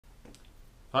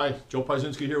Hi, Joe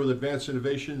Piesinski here with Advanced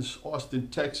Innovations, Austin,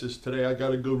 Texas. Today I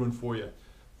got a good one for you.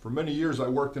 For many years I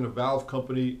worked in a valve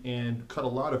company and cut a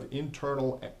lot of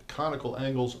internal conical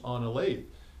angles on a lathe.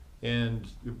 And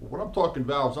when I'm talking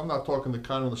valves, I'm not talking the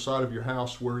kind on the side of your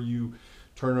house where you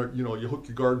turn it, you hook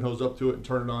your garden hose up to it and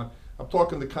turn it on. I'm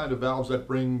talking the kind of valves that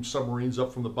bring submarines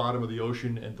up from the bottom of the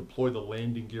ocean and deploy the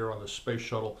landing gear on the space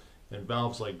shuttle, and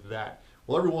valves like that.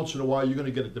 Well, every once in a while you're going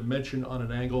to get a dimension on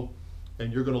an angle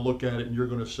and you're going to look at it and you're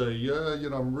going to say, yeah,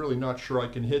 I'm really not sure I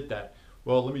can hit that.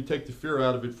 Well, let me take the fear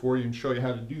out of it for you and show you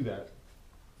how to do that.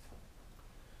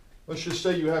 Let's just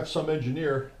say you have some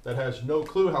engineer that has no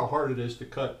clue how hard it is to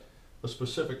cut a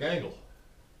specific angle.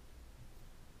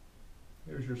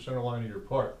 Here's your center line of your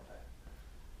part.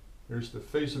 Here's the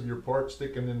face of your part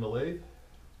sticking in the lathe.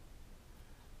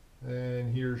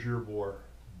 And here's your bore.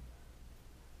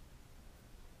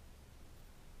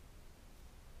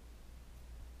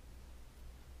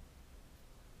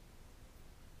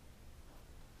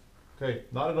 Okay,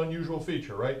 not an unusual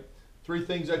feature, right? Three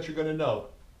things that you're going to know.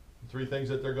 Three things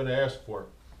that they're going to ask for.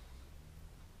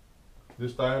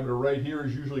 This diameter right here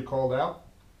is usually called out.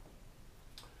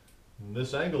 And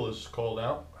this angle is called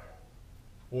out.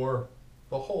 Or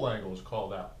the whole angle is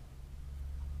called out.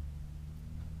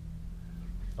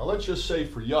 Now let's just say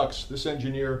for yucks, this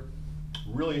engineer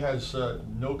really has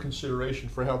no consideration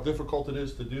for how difficult it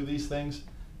is to do these things.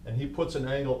 And he puts an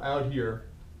angle out here,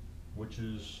 which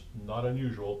is not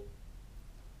unusual,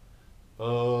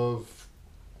 of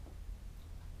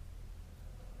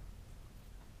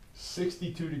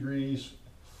 62 degrees,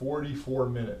 44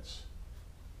 minutes.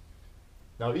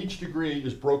 Now each degree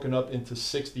is broken up into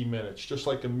 60 minutes, just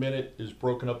like a minute is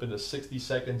broken up into 60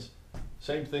 seconds.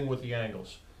 Same thing with the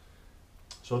angles.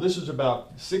 So this is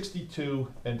about 62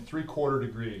 3/4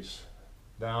 degrees.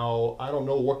 Now I don't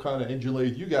know what kind of engine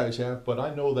lathe you guys have, but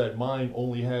I know that mine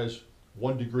only has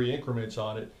 1 degree increments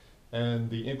on it, and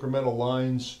the incremental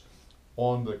lines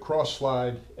on the cross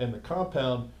slide and the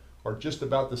compound are just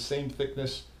about the same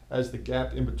thickness as the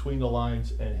gap in between the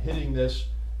lines, and hitting this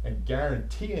and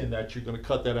guaranteeing that you're going to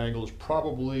cut that angle is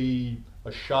probably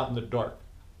a shot in the dark.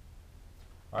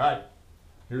 All right,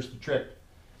 here's the trick.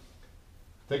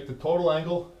 Take the total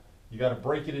angle, you got to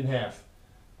break it in half.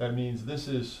 That means this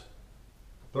is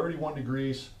 31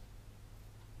 degrees,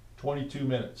 22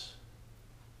 minutes.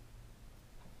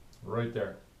 Right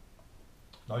there.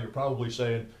 Now you're probably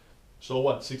saying, so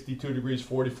what, 62 degrees,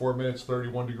 44 minutes,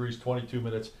 31 degrees, 22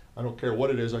 minutes. I don't care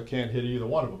what it is, I can't hit either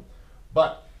one of them.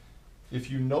 But if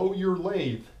you know your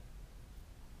lathe,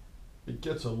 it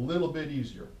gets a little bit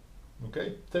easier.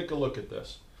 Okay, take a look at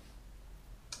this.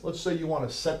 Let's say you want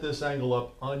to set this angle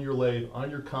up on your lathe, on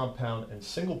your compound, and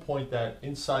single point that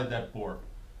inside that bore.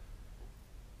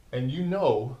 And you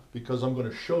know, because I'm going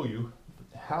to show you,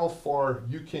 how far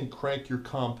you can crank your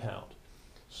compound.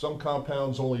 Some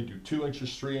compounds only do 2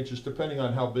 inches, 3 inches, depending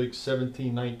on how big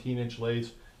 17, 19-inch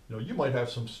lathes. You might have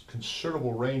some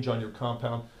considerable range on your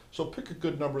compound, so pick a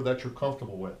good number that you're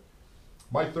comfortable with.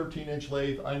 My 13-inch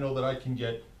lathe, I know that I can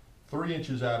get 3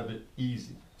 inches out of it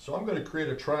easy. So I'm going to create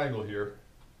a triangle here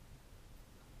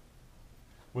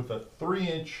with a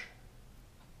 3-inch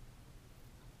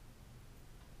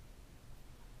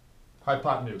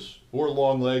hypotenuse, or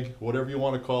long leg, whatever you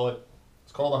want to call it.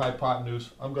 It's called a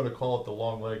hypotenuse. I'm going to call it the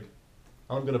long leg.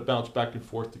 I'm going to bounce back and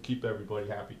forth to keep everybody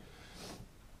happy.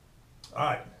 All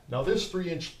right, now this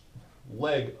 3-inch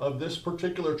leg of this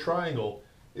particular triangle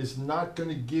is not going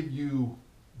to give you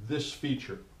this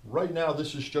feature. Right now,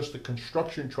 this is just a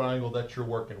construction triangle that you're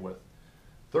working with.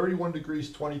 31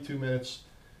 degrees, 22 minutes.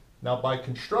 Now by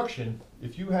construction,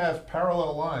 if you have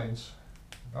parallel lines,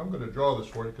 I'm going to draw this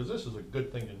for you because this is a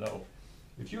good thing to know.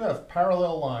 If you have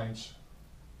parallel lines,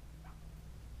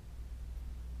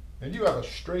 and you have a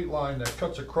straight line that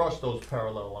cuts across those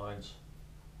parallel lines,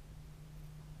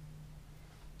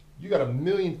 you got a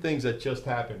million things that just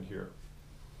happened here.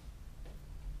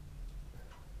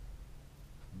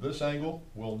 This angle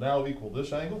will now equal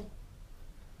this angle.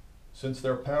 Since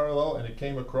they're parallel and it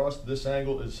came across, this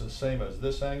angle is the same as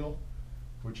this angle,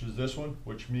 which is this one,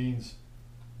 which means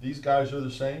these guys are the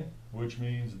same, which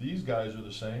means these guys are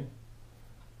the same.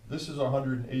 This is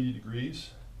 180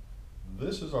 degrees.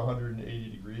 This is 180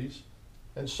 degrees,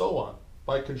 and so on.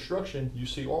 By construction, you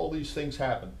see all these things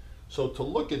happen. So to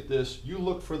look at this, you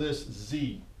look for this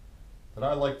Z that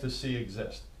I like to see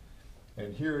exist.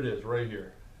 And here it is, right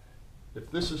here.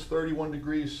 If this is 31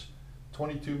 degrees,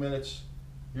 22 minutes,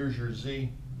 here's your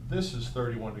Z. This is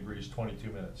 31 degrees,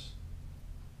 22 minutes.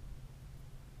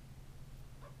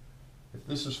 If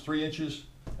this is 3 inches,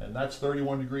 and that's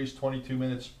 31 degrees, 22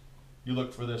 minutes, you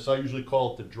look for this. I usually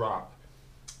call it the drop.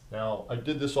 Now, I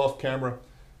did this off camera.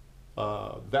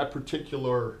 That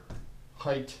particular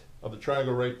height of the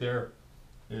triangle right there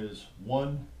is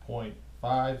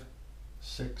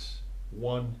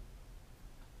 1.561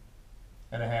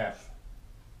 and a half.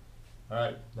 All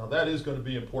right, now that is going to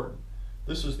be important.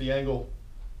 This is the angle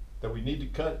that we need to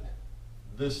cut.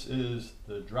 This is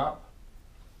the drop,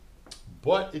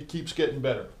 but it keeps getting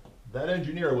better. That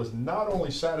engineer was not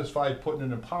only satisfied putting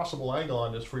an impossible angle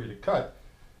on this for you to cut,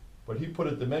 but he put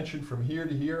a dimension from here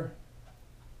to here,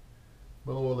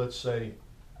 well, let's say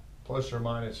plus or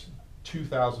minus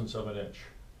 0.02 of an inch.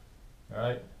 All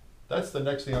right, that's the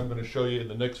next thing I'm going to show you in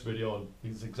the next video, and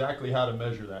is exactly how to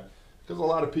measure that. Because a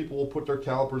lot of people will put their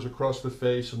calipers across the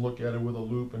face and look at it with a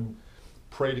loop and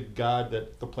pray to God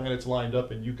that the planets lined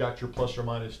up and you got your plus or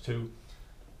minus 2.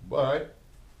 All right,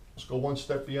 let's go one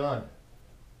step beyond.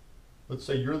 Let's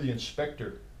say you're the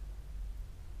inspector,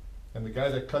 and the guy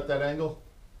that cut that angle,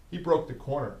 he broke the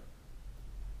corner.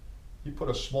 He put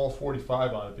a small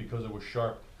 45 on it because it was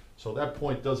sharp. So that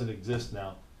point doesn't exist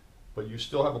now. But you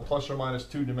still have a plus or minus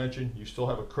 2 dimension, you still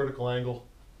have a critical angle,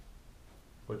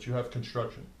 but you have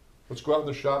construction. Let's go out in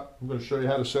the shop. I'm going to show you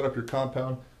how to set up your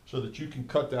compound so that you can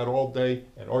cut that all day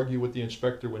and argue with the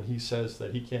inspector when he says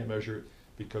that he can't measure it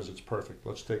because it's perfect.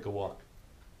 Let's take a walk.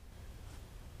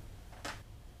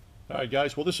 All right,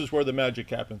 guys, well, this is where the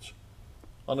magic happens.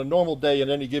 On a normal day at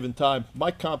any given time,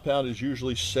 my compound is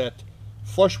usually set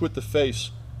flush with the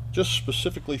face, just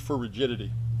specifically for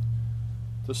rigidity.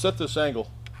 To set this angle,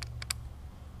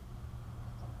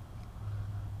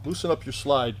 loosen up your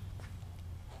slide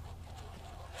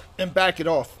and back it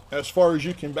off as far as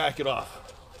you can back it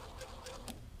off.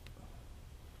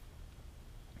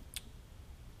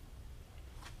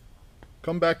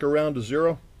 Come back around to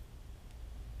 0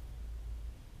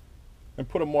 and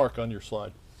put a mark on your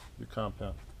slide, your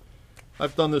compound.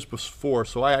 I've done this before,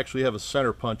 so I actually have a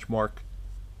center punch mark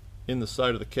in the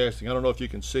side of the casting. I don't know if you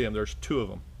can see them. There's 2 of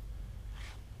them.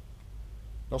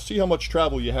 Now see how much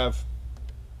travel you have.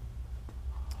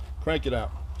 Crank it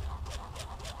out.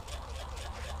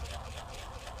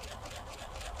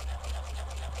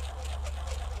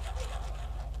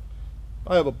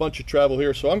 I have a bunch of travel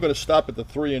here, so I'm going to stop at the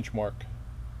 3-inch mark.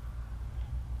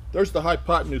 There's the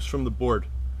hypotenuse from the board.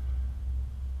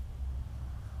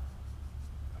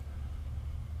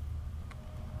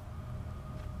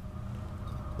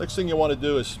 Next thing you want to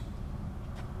do is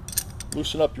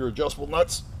loosen up your adjustable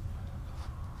nuts,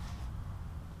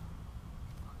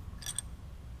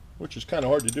 which is kind of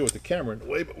hard to do with the camera in the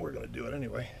way, but we're going to do it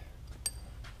anyway.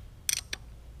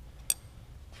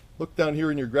 Look down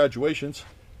here in your graduations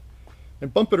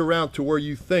and bump it around to where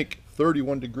you think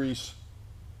 31 degrees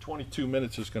 22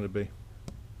 minutes is going to be.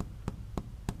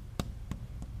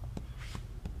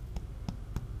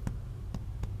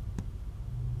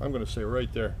 I'm going to say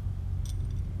right there.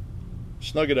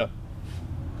 Snug it up.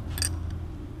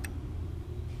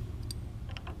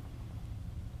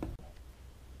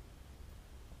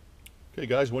 Okay,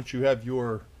 guys, once you have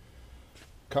your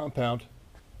compound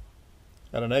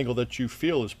at an angle that you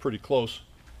feel is pretty close,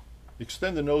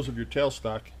 extend the nose of your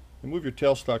tailstock and move your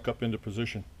tailstock up into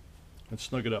position and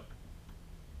snug it up.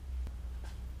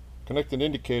 Connect an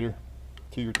indicator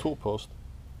to your tool post.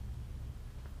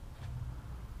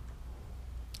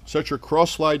 Set your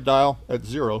cross slide dial at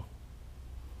 0,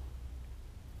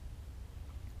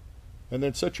 and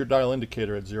then set your dial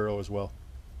indicator at 0 as well.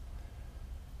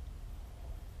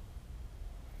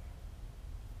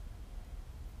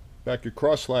 Back your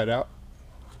cross slide out.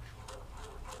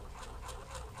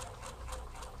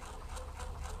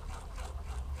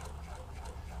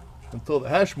 Until the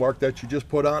hash mark that you just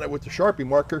put on it with the Sharpie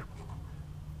marker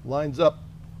lines up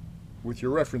with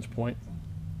your reference point,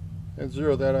 and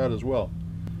zero that out as well.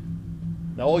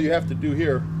 Now all you have to do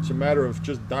here, it's a matter of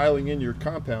just dialing in your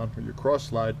compound or your cross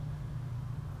slide.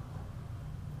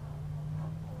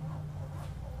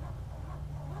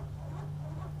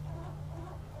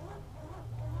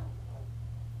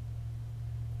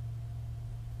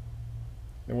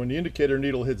 And when the indicator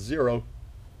needle hits 0,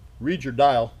 read your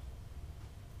dial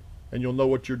and you'll know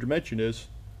what your dimension is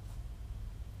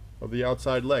of the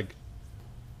outside leg.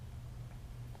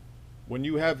 When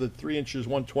you have the 3 inches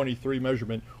 123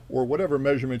 measurement, or whatever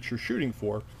measurement you're shooting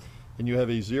for, and you have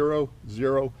a 0,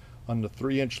 0 on the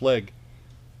 3-inch leg,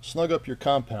 snug up your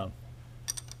compound.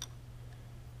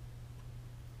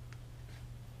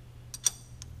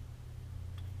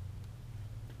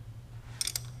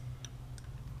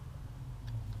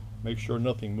 Make sure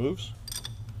nothing moves.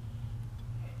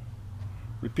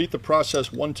 Repeat the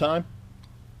process 1 time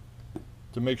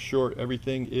to make sure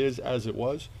everything is as it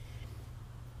was.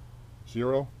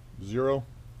 0, 0,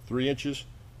 3 inches.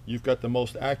 You've got the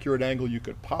most accurate angle you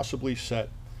could possibly set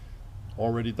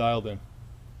Already dialed in.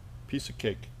 Piece of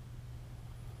cake.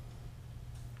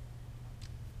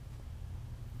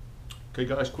 Okay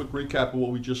guys, quick recap of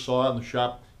what we just saw in the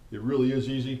shop. It really is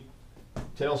easy.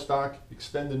 Tailstock,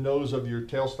 extend the nose of your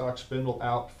tailstock spindle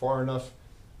out far enough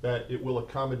that it will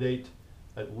accommodate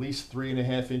at least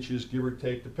 3.5 inches, give or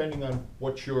take, depending on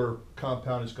what your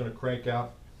compound is going to crank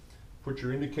out. Put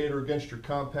your indicator against your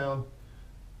compound.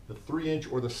 The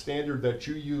 3-inch or the standard that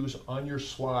you use on your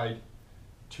slide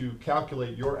to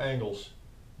calculate your angles,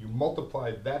 you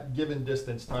multiply that given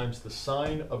distance times the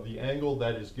sine of the angle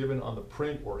that is given on the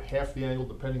print, or half the angle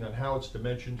depending on how it's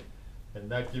dimensioned, and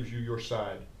that gives you your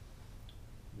side.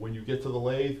 When you get to the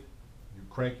lathe, you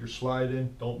crank your slide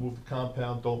in. Don't move the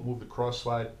compound, don't move the cross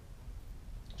slide.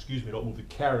 Excuse me, don't move the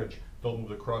carriage, don't move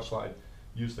the cross slide.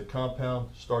 Use the compound,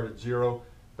 start at 0,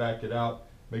 back it out.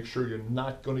 Make sure you're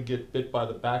not going to get bit by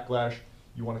the backlash.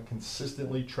 You want to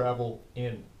consistently travel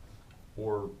in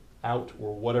or out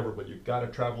or whatever, but you've got to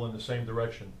travel in the same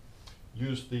direction.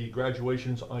 Use the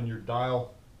graduations on your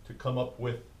dial to come up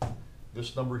with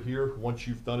this number here. Once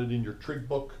you've done it in your trig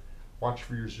book, watch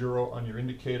for your 0 on your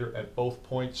indicator at both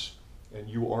points, and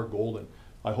you are golden.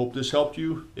 I hope this helped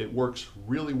you. It works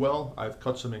really well. I've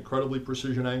cut some incredibly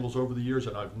precision angles over the years,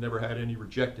 and I've never had any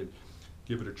rejected.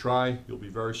 Give it a try. You'll be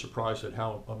very surprised at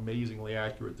how amazingly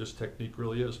accurate this technique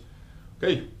really is.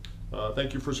 Okay,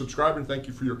 thank you for subscribing. Thank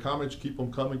you for your comments. Keep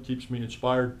them coming. Keeps me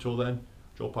inspired. Till then,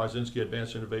 Joe Piezinski,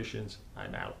 Advanced Innovations.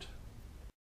 I'm out.